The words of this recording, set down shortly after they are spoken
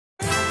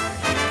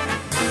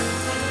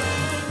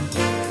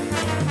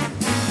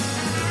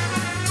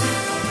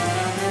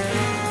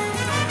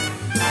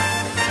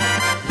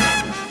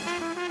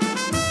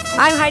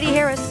I'm Heidi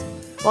Harris.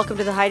 Welcome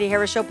to the Heidi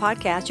Harris Show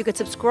podcast. You can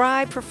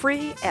subscribe for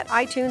free at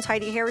iTunes,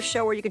 Heidi Harris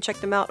Show, or you can check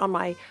them out on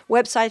my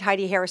website,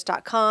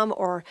 HeidiHarris.com,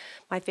 or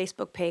my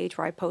Facebook page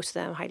where I post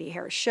them, Heidi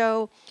Harris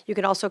Show. You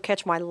can also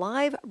catch my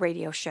live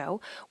radio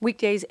show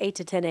weekdays 8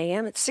 to 10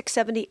 a.m. at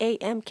 670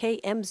 a.m.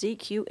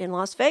 KMZQ in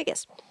Las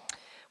Vegas. I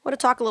want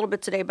to talk a little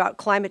bit today about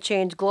climate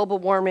change, global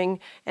warming,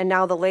 and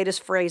now the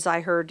latest phrase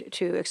I heard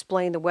to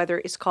explain the weather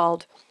is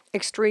called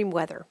extreme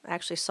weather. I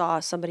actually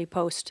saw somebody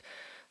post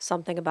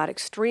something about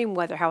extreme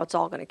weather, how it's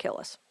all going to kill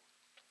us.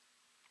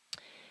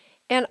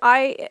 And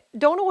I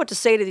don't know what to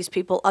say to these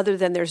people other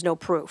than there's no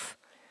proof.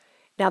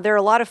 Now, there are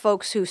a lot of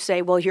folks who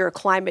say, well, you're a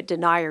climate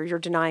denier, you're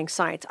denying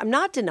science. I'm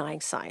not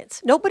denying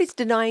science. Nobody's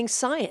denying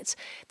science.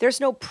 There's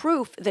no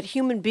proof that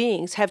human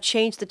beings have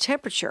changed the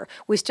temperature.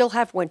 We still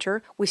have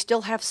winter. We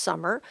still have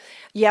summer.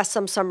 Yes,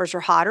 some summers are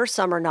hotter,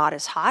 some are not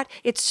as hot.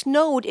 It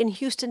snowed in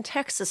Houston,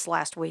 Texas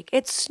last week.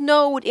 It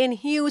snowed in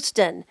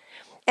Houston.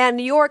 And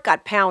New York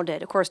got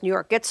pounded. Of course, New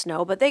York gets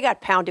snow, but they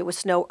got pounded with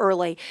snow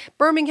early.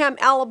 Birmingham,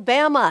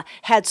 Alabama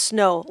had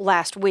snow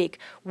last week.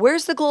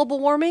 Where's the global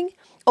warming?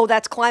 Oh,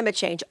 that's climate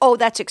change. Oh,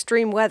 that's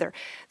extreme weather.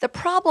 The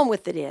problem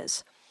with it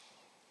is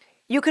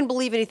you can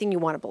believe anything you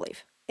want to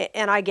believe.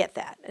 And I get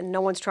that. And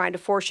no one's trying to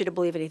force you to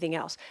believe anything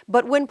else.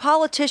 But when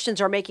politicians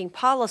are making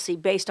policy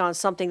based on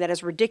something that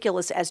is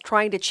ridiculous as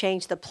trying to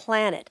change the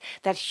planet,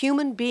 that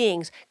human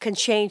beings can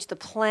change the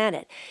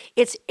planet,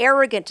 it's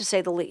arrogant to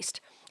say the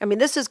least. I mean,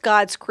 this is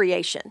God's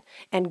creation,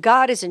 and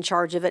God is in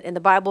charge of it, and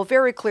the Bible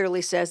very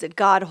clearly says that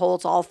God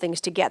holds all things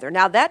together.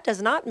 Now, that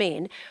does not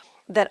mean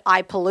that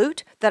I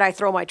pollute, that I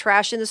throw my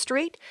trash in the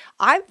street.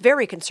 I'm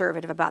very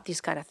conservative about these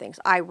kind of things.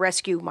 I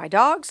rescue my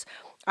dogs.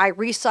 I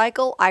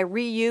recycle, I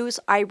reuse,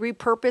 I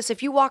repurpose.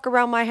 If you walk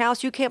around my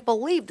house, you can't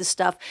believe the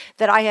stuff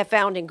that I have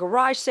found in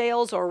garage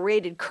sales or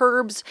raided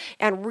curbs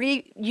and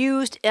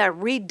reused,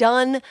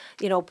 redone,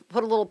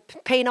 put a little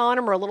paint on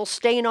them or a little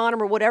stain on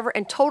them or whatever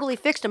and totally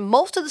fixed them.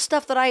 Most of the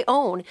stuff that I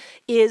own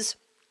is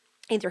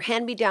either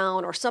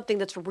hand-me-down or something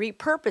that's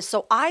repurposed.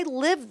 So I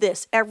live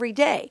this every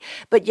day.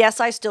 But yes,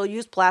 I still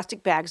use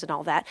plastic bags and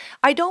all that.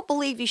 I don't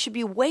believe you should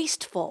be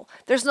wasteful.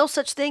 There's no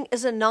such thing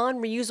as a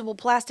non-reusable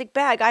plastic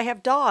bag. I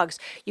have dogs.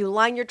 You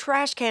line your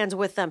trash cans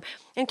with them.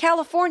 In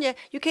California,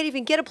 you can't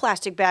even get a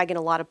plastic bag in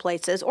a lot of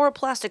places or a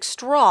plastic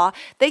straw.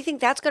 They think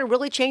that's going to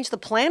really change the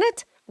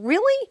planet?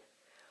 Really?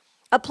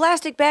 A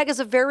plastic bag is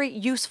a very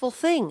useful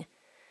thing.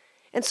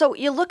 And so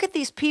you look at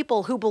these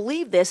people who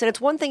believe this, and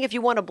it's one thing if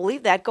you want to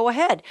believe that, go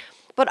ahead.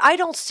 But I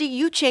don't see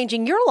you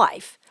changing your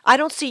life. I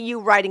don't see you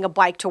riding a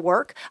bike to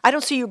work. I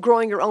don't see you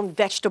growing your own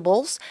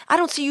vegetables. I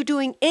don't see you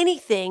doing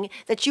anything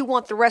that you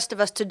want the rest of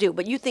us to do.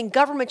 But you think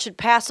government should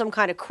pass some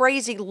kind of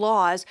crazy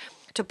laws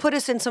to put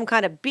us in some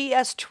kind of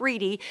BS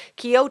treaty,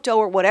 Kyoto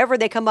or whatever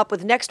they come up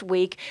with next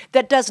week,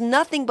 that does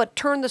nothing but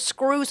turn the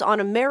screws on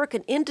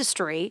American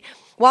industry,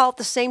 while at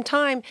the same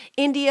time,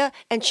 India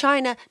and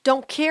China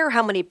don't care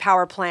how many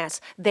power plants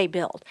they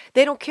build.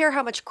 They don't care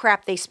how much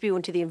crap they spew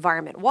into the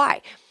environment.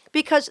 Why?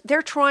 Because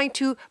they're trying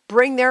to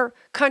bring their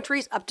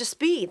countries up to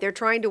speed. They're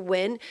trying to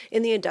win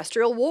in the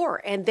industrial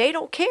war, and they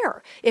don't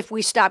care if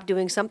we stop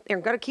doing something. They're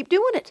going to keep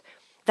doing it.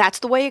 That's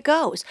the way it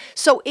goes.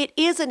 So it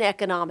is an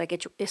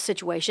economic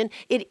situation.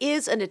 It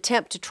is an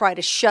attempt to try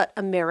to shut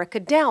America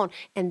down,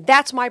 and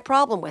that's my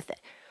problem with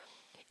it.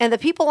 And the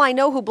people I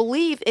know who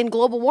believe in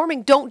global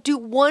warming don't do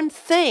one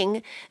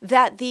thing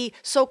that the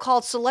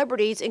so-called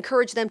celebrities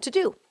encourage them to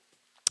do.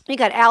 You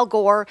got Al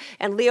Gore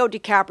and Leo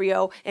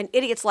DiCaprio and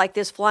idiots like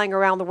this flying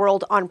around the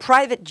world on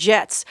private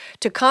jets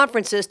to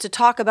conferences to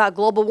talk about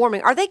global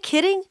warming. Are they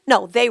kidding?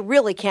 No, they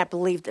really can't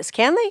believe this,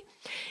 can they?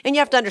 And you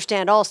have to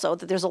understand also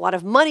that there's a lot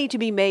of money to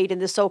be made in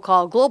this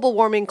so-called global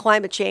warming,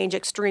 climate change,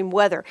 extreme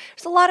weather.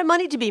 There's a lot of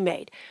money to be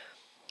made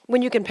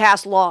when you can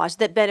pass laws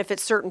that benefit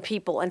certain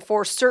people and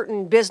force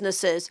certain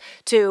businesses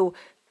to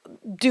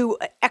do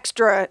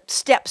extra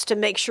steps to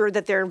make sure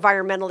that they're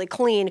environmentally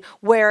clean,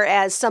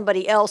 whereas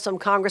somebody else, some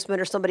congressman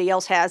or somebody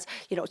else has,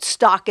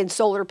 stock in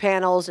solar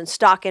panels and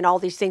stock in all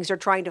these things they're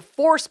trying to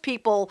force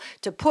people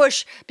to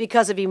push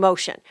because of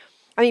emotion.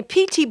 I mean,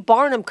 P.T.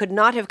 Barnum could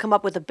not have come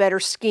up with a better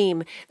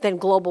scheme than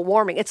global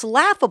warming. It's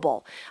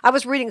laughable. I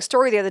was reading a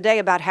story the other day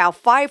about how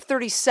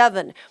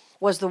 537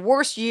 was the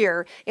worst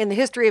year in the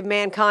history of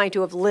mankind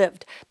to have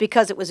lived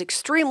because it was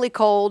extremely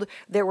cold.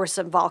 There were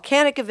some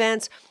volcanic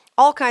events,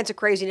 all kinds of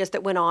craziness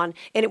that went on,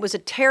 and it was a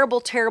terrible,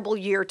 terrible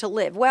year to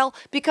live. Well,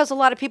 because a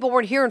lot of people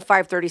weren't here in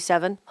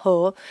 537,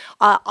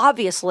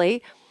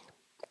 obviously,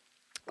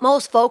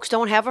 most folks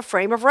don't have a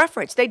frame of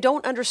reference. They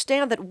don't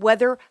understand that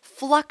weather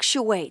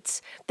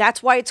fluctuates.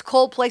 That's why it's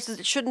cold places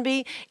it shouldn't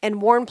be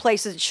and warm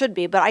places it should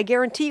be. But I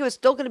guarantee you it's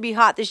still going to be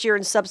hot this year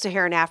in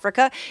sub-Saharan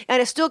Africa,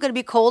 and it's still going to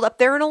be cold up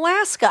there in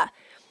Alaska.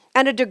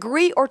 And a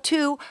degree or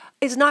two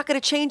is not going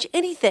to change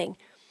anything.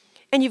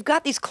 And you've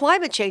got these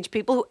climate change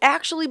people who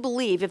actually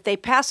believe if they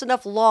pass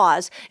enough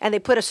laws and they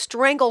put a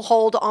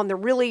stranglehold on the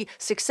really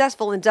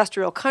successful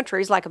industrial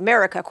countries like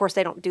America, of course,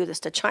 they don't do this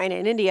to China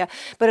and India,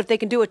 but if they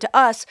can do it to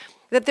us,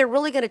 that they're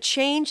really going to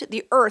change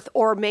the earth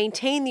or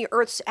maintain the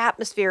earth's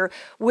atmosphere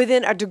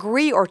within a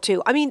degree or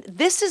two. I mean,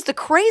 this is the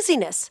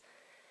craziness.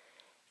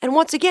 And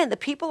once again, the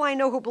people I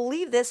know who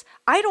believe this,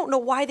 I don't know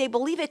why they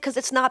believe it because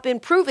it's not been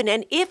proven.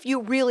 And if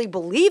you really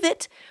believe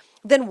it,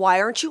 then why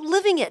aren't you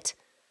living it?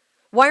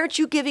 Why aren't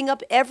you giving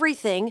up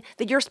everything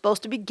that you're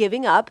supposed to be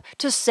giving up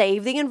to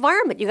save the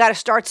environment? You got to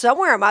start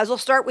somewhere. I might as well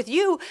start with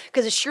you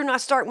because it's sure not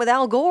starting with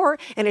Al Gore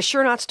and it's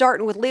sure not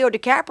starting with Leo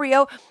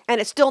DiCaprio and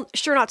it's still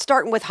sure not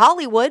starting with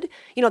Hollywood.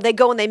 You know, they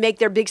go and they make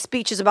their big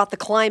speeches about the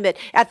climate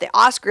at the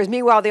Oscars.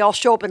 Meanwhile, they all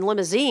show up in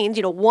limousines,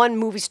 you know, one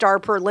movie star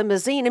per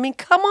limousine. I mean,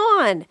 come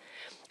on.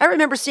 I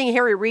remember seeing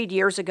Harry Reid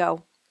years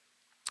ago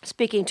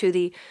speaking to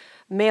the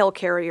mail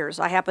carriers.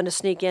 I happened to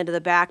sneak into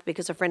the back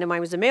because a friend of mine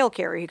was a mail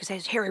carrier. He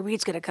says, Harry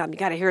Reid's going to come. You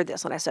got to hear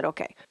this. And I said,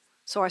 okay.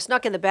 So I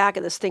snuck in the back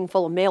of this thing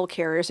full of mail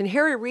carriers, and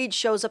Harry Reid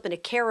shows up in a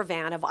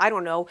caravan of, I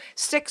don't know,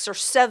 6 or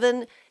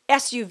 7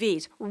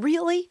 SUVs.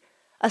 Really?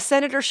 A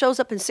senator shows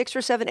up in 6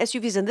 or 7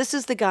 SUVs, and this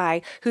is the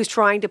guy who's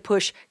trying to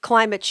push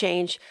climate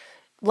change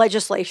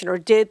legislation, or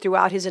did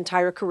throughout his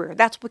entire career.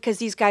 That's because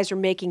these guys are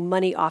making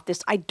money off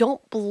this. I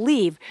don't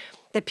believe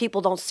that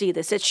people don't see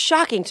this. It's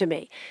shocking to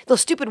me.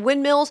 Those stupid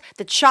windmills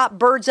that chop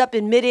birds up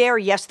in midair,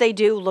 yes, they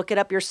do. Look it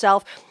up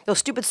yourself. Those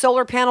stupid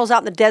solar panels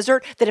out in the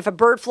desert that if a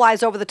bird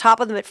flies over the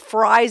top of them, it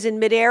fries in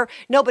midair.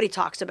 Nobody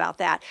talks about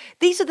that.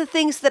 These are the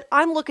things that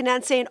I'm looking at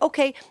and saying,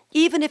 okay,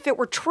 even if it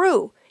were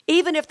true,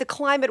 even if the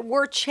climate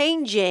were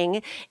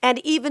changing, and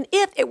even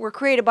if it were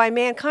created by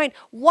mankind,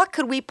 what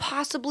could we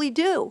possibly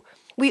do?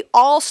 We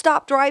all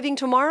stop driving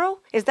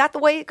tomorrow? Is that the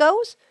way it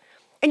goes?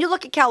 And you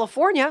look at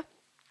California,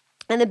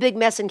 and the big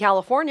mess in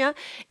California,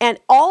 and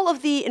all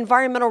of the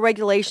environmental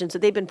regulations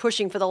that they've been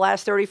pushing for the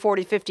last 30,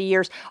 40, 50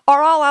 years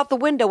are all out the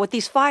window with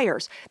these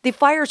fires. The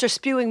fires are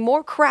spewing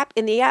more crap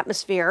in the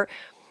atmosphere,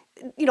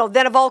 you know,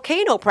 than a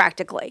volcano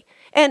practically.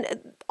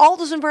 And all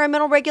those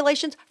environmental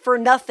regulations for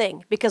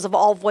nothing because of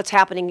all of what's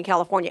happening in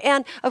California.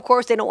 And of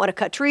course, they don't want to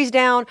cut trees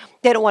down.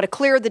 They don't want to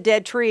clear the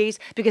dead trees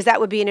because that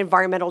would be an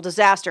environmental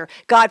disaster.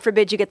 God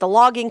forbid you get the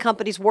logging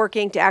companies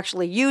working to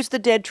actually use the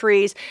dead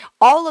trees.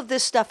 All of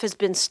this stuff has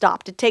been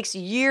stopped. It takes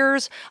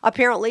years,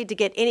 apparently, to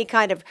get any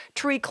kind of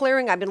tree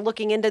clearing. I've been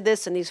looking into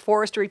this, and these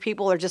forestry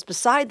people are just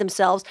beside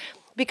themselves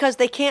because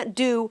they can't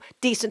do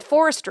decent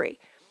forestry.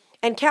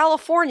 And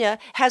California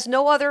has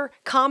no other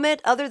comment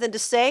other than to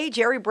say,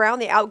 Jerry Brown,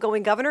 the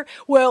outgoing governor,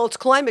 well, it's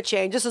climate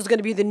change. This is going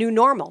to be the new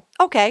normal.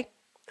 Okay.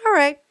 All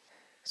right.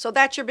 So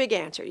that's your big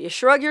answer. You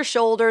shrug your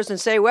shoulders and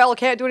say, well, I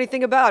can't do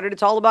anything about it.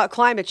 It's all about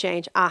climate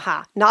change.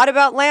 Aha. Not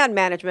about land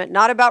management,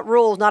 not about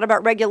rules, not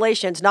about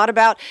regulations, not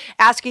about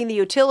asking the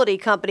utility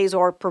companies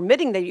or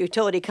permitting the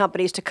utility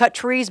companies to cut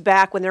trees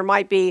back when there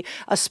might be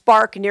a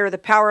spark near the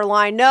power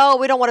line. No,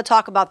 we don't want to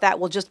talk about that.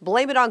 We'll just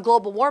blame it on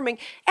global warming,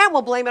 and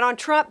we'll blame it on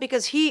Trump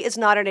because he is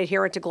not an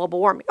adherent to global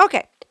warming.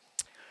 Okay.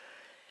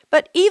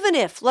 But even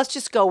if, let's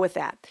just go with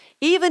that,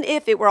 even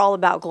if it were all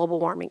about global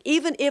warming,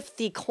 even if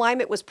the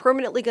climate was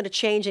permanently going to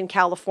change in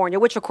California,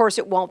 which of course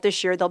it won't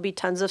this year, there'll be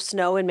tons of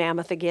snow in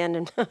Mammoth again,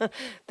 and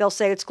they'll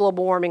say it's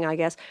global warming, I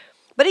guess.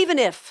 But even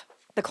if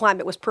the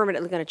climate was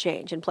permanently going to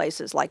change in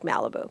places like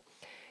Malibu,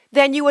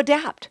 then you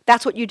adapt.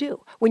 That's what you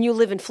do. When you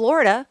live in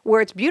Florida, where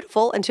it's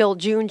beautiful until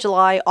June,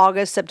 July,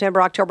 August,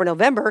 September, October,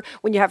 November,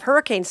 when you have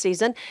hurricane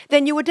season,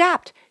 then you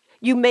adapt.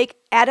 You make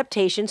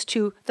adaptations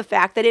to the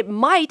fact that it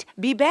might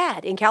be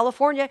bad. In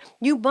California,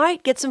 you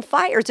might get some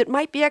fires. It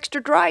might be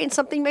extra dry and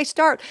something may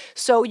start.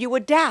 So you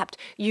adapt.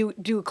 You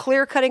do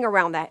clear cutting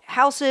around the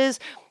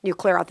houses. You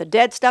clear out the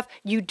dead stuff.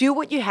 You do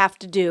what you have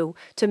to do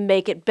to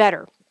make it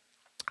better.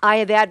 I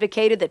have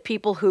advocated that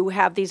people who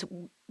have these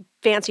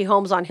fancy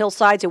homes on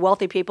hillsides and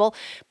wealthy people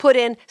put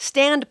in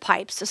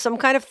standpipes, some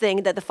kind of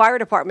thing that the fire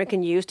department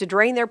can use to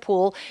drain their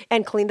pool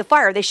and clean the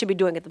fire. They should be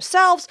doing it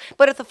themselves,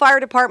 but if the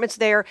fire department's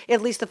there,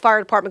 at least the fire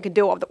department can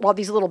do it while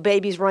these little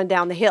babies run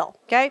down the hill,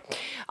 okay?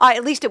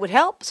 At least it would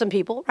help some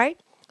people, right?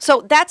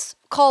 So that's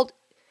called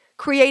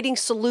creating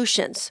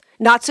solutions,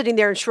 not sitting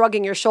there and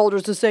shrugging your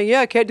shoulders and saying,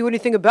 yeah, I can't do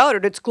anything about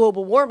it. It's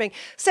global warming.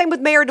 Same with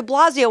Mayor de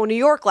Blasio in New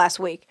York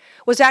last week,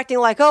 was acting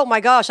like, oh my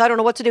gosh, I don't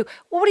know what to do.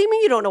 Well, what do you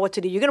mean you don't know what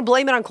to do? You're going to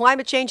blame it on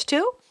climate change too?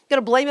 You're going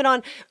to blame it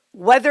on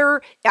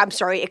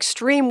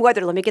extreme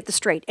weather. Let me get this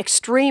straight.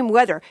 Extreme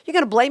weather. You're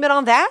going to blame it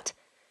on that?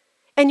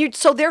 And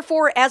so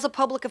therefore, as a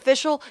public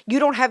official, you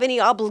don't have any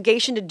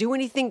obligation to do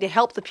anything to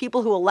help the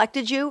people who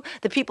elected you,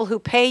 the people who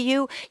pay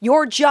you.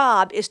 Your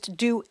job is to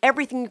do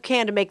everything you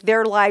can to make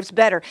their lives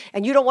better.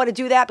 And you don't want to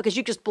do that because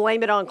you just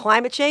blame it on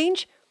climate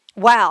change?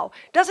 Wow.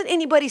 Doesn't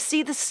anybody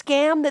see the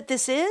scam that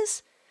this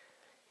is?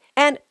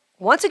 And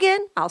once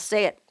again, I'll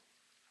say it.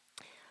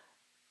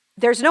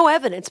 There's no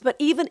evidence, but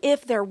even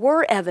if there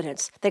were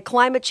evidence that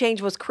climate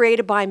change was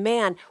created by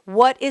man,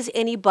 what is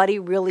anybody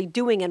really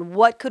doing and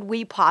what could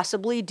we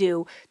possibly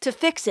do to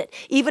fix it?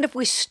 Even if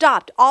we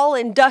stopped all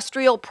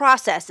industrial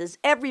processes,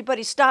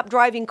 everybody stopped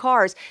driving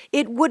cars,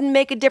 it wouldn't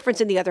make a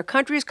difference in the other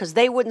countries because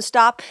they wouldn't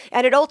stop,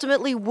 and it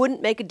ultimately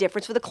wouldn't make a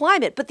difference for the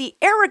climate. But the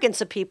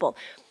arrogance of people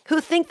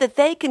who think that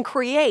they can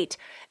create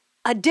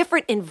a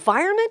different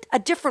environment, a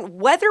different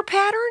weather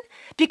pattern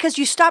because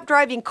you stop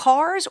driving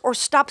cars or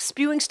stop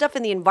spewing stuff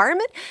in the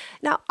environment.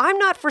 Now, I'm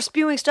not for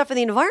spewing stuff in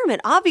the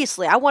environment.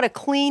 Obviously, I want a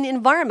clean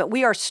environment.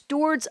 We are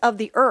stewards of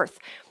the earth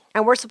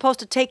and we're supposed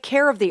to take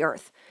care of the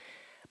earth.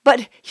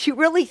 But you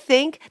really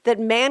think that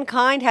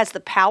mankind has the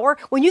power?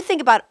 When you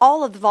think about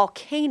all of the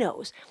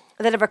volcanoes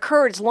that have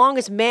occurred as long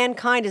as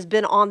mankind has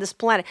been on this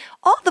planet.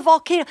 All the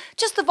volcano,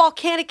 just the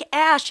volcanic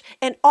ash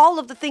and all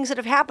of the things that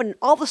have happened,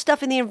 all the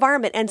stuff in the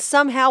environment, and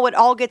somehow it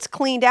all gets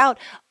cleaned out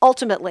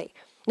ultimately.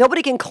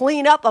 Nobody can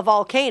clean up a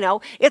volcano.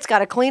 It's got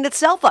to clean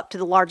itself up to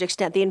the large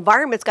extent. The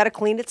environment's got to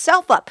clean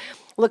itself up.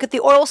 Look at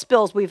the oil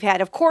spills we've had.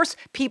 Of course,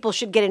 people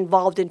should get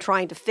involved in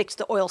trying to fix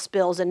the oil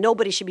spills, and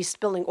nobody should be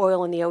spilling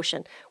oil in the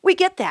ocean. We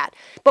get that.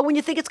 But when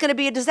you think it's going to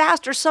be a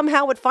disaster,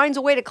 somehow it finds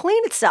a way to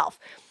clean itself.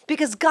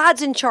 Because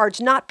God's in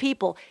charge, not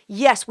people.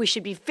 Yes, we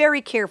should be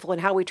very careful in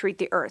how we treat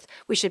the earth.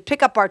 We should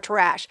pick up our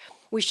trash.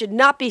 We should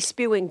not be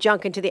spewing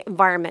junk into the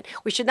environment.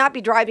 We should not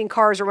be driving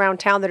cars around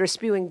town that are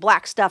spewing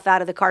black stuff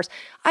out of the cars.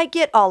 I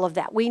get all of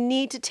that. We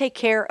need to take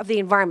care of the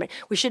environment.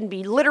 We shouldn't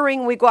be littering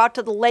when we go out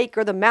to the lake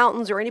or the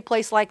mountains or any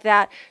place like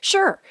that.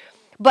 Sure.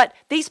 But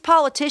these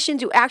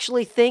politicians who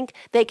actually think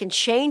they can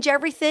change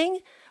everything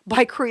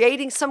by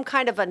creating some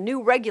kind of a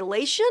new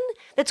regulation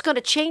that's going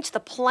to change the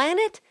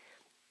planet,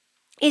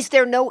 is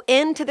there no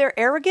end to their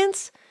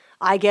arrogance?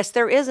 I guess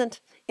there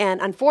isn't. And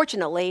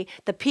unfortunately,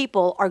 the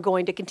people are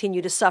going to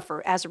continue to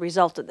suffer as a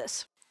result of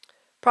this.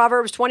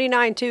 Proverbs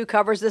 29:2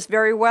 covers this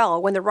very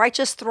well. When the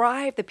righteous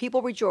thrive, the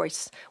people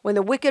rejoice. When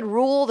the wicked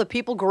rule, the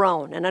people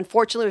groan. And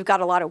unfortunately, we've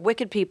got a lot of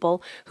wicked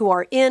people who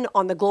are in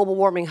on the global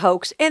warming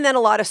hoax, and then a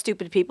lot of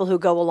stupid people who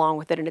go along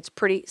with it. And it's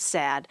pretty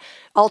sad.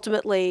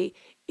 Ultimately,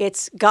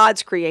 it's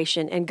God's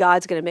creation, and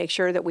God's going to make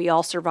sure that we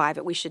all survive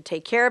it. We should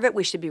take care of it.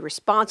 We should be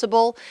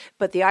responsible.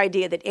 But the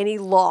idea that any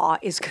law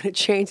is going to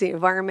change the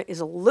environment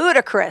is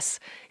ludicrous.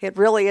 It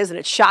really is, and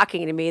it's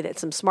shocking to me that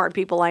some smart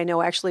people I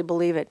know actually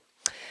believe it.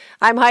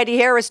 I'm Heidi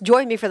Harris.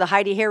 Join me for the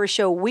Heidi Harris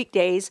Show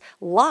weekdays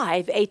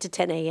live 8 to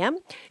 10 a.m.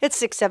 It's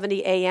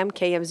 670 a.m.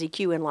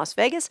 KMZQ in Las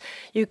Vegas.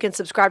 You can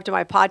subscribe to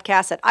my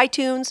podcast at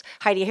iTunes,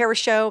 Heidi Harris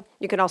Show.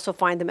 You can also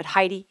find them at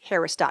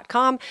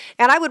HeidiHarris.com.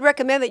 And I would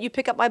recommend that you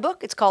pick up my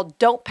book. It's called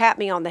Don't Pat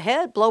Me on the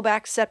Head,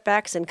 Blowbacks,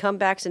 Setbacks, and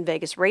Comebacks in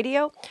Vegas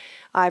Radio.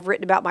 I've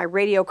written about my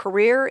radio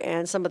career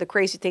and some of the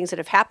crazy things that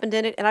have happened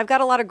in it. And I've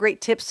got a lot of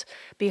great tips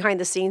behind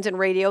the scenes in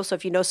radio. So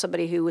if you know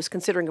somebody who is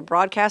considering a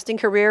broadcasting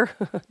career,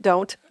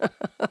 don't.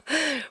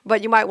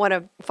 But you might want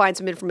to find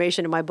some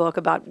information in my book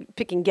about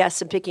picking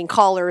guests and picking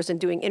callers and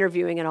doing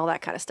interviewing and all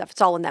that kind of stuff.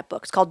 It's all in that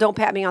book. It's called Don't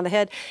Pat Me on the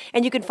Head.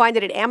 And you can find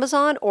it at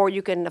Amazon, or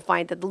you can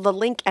find the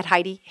link at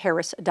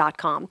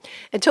HeidiHarris.com.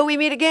 Until we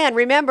meet again,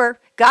 remember,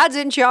 God's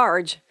in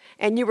charge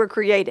and you were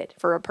created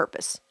for a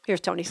purpose.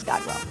 Here's Tony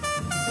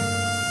Scottwell.